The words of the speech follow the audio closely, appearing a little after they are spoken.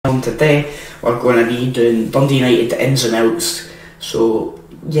Today we're going to be doing Dundee United ins and outs. So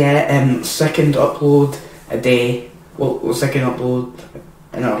yeah, second upload a day. Well, second upload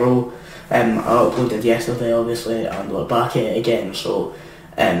in a row. I uploaded yesterday, obviously, and we're back at it again. So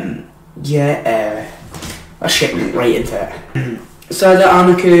yeah, let's get right into it. Sada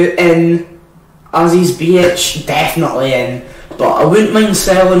Anaku in, Aziz BH definitely in, but I wouldn't mind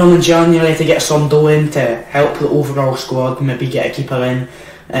selling him in January to get some dough in to help the overall squad. Maybe get a keeper in,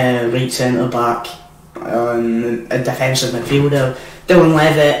 right centre back, a defensive midfielder. Dylan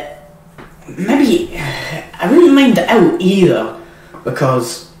Levitt, maybe I wouldn't mind it out either,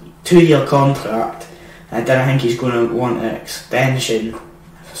 because 2-year contract. I don't think he's going to want an extension,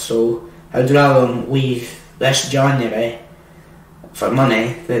 so I'd rather him leave this January for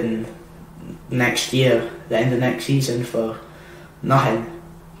money than next year, the end of next season, for nothing.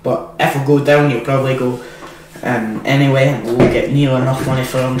 But if we go down, you'll probably go anyway, and we'll get near enough money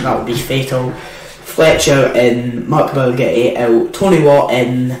for him. That would be fatal. Fletcher in, Mark Burgett out, Tony Watt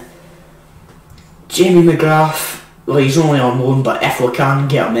in, Jamie McGrath, well, he's only on loan, but if we can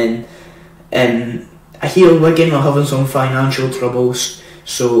get him in. I hear Wigan are having some financial troubles,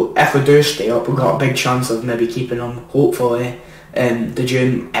 so if we do stay up, we've got a big chance of maybe keeping him, hopefully. The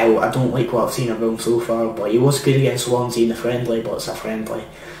June out, I don't like what I've seen of him so far, but he was good against Swansea in the friendly, but it's a friendly.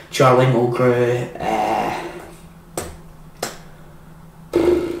 Charlie Mulgrew,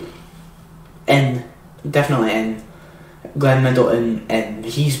 in, definitely in. Glenn Middleton in.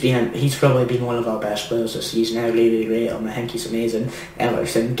 He's probably been one of our best players this season. I really rate him. I think he's amazing.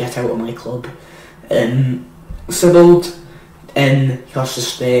 Everton, get out of my club. Sibbald in, he has to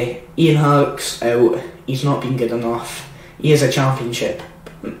stay. Ian Harkes out. He's not been good enough. He is a championship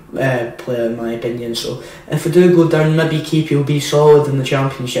player in my opinion, so if we do go down, maybe keep, he'll be solid in the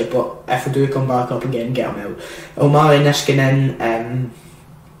championship, but if we do come back up again, get him out. Omari Niskanen,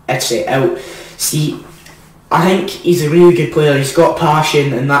 I'd say out. See, I think he's a really good player, he's got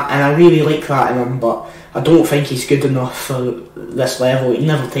passion and that, and I really like that in him, but I don't think he's good enough for this level. He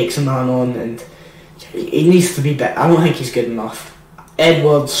never takes a man on, and he needs to be better. I don't think he's good enough.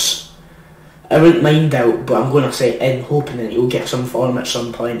 Edwards, I wouldn't mind out, but I'm going to say in, hoping that he'll get some form at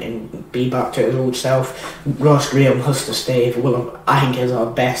some point and be back to his old self. Ross Graham has to stay. I think he's our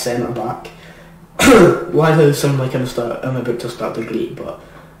best centre back. Why do I sound like I'm about to start the Greek, but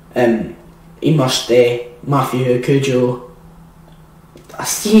he must stay. Matthew Cujo, I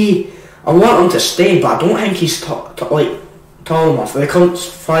want him to stay, but I don't think he's tall enough. The cunt's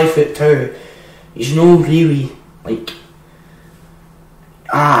 5'2". He's no really like.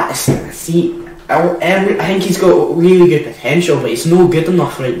 I think he's got really good potential, but he's no good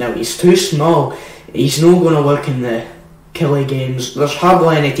enough right now. He's too small. He's not going to work in the Killie games. There's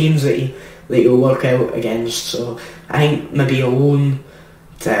hardly any teams that he'll work out against. So I think maybe a loan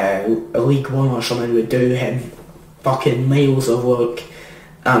to a League One or something would do him fucking miles of work,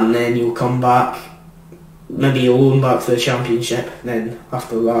 and then he'll come back. Maybe a loan back to the Championship. Then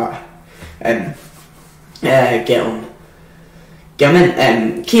after that, get him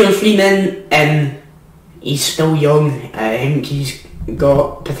in. Kieran Freeman, he's still young. I think he's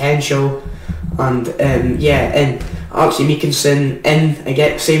got potential, and and Archie Meekinson in.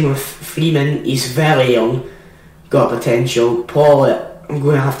 Again, same with Freeman. He's very young, got potential. Paul, I'm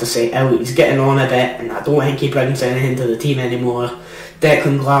going to have to say out. He's getting on a bit, and I don't think he brings anything to the team anymore.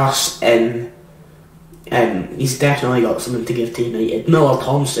 Declan Glass in. He's definitely got something to give to United. Miller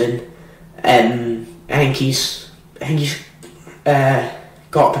Thompson, I think he's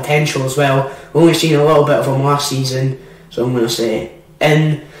got potential as well. Only seen a little bit of him last season, so I'm going to say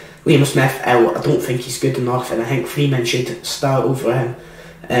in. Liam Smith out. I don't think he's good enough, and I think Freeman should start over him.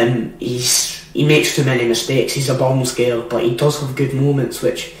 He makes too many mistakes. He's a bomb scale, but he does have good moments,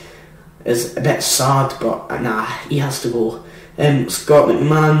 which is a bit sad. But nah, he has to go. Scott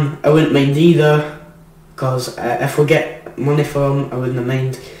McMahon, I wouldn't mind either, because if we get money for him, I wouldn't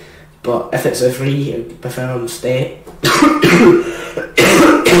mind. But if it's a free, I'd prefer him to stay.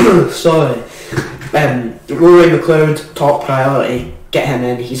 Sorry. Rory McLeod, top priority. Get him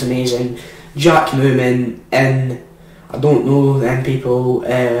in, he's amazing. Jack Newman in. I don't know them people.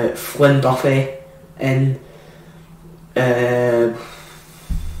 Flynn Duffy in. I've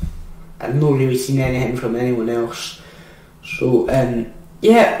not really seen anything from anyone else. So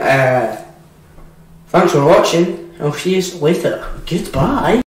thanks for watching. I'll see you later.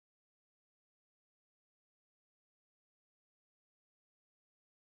 Goodbye.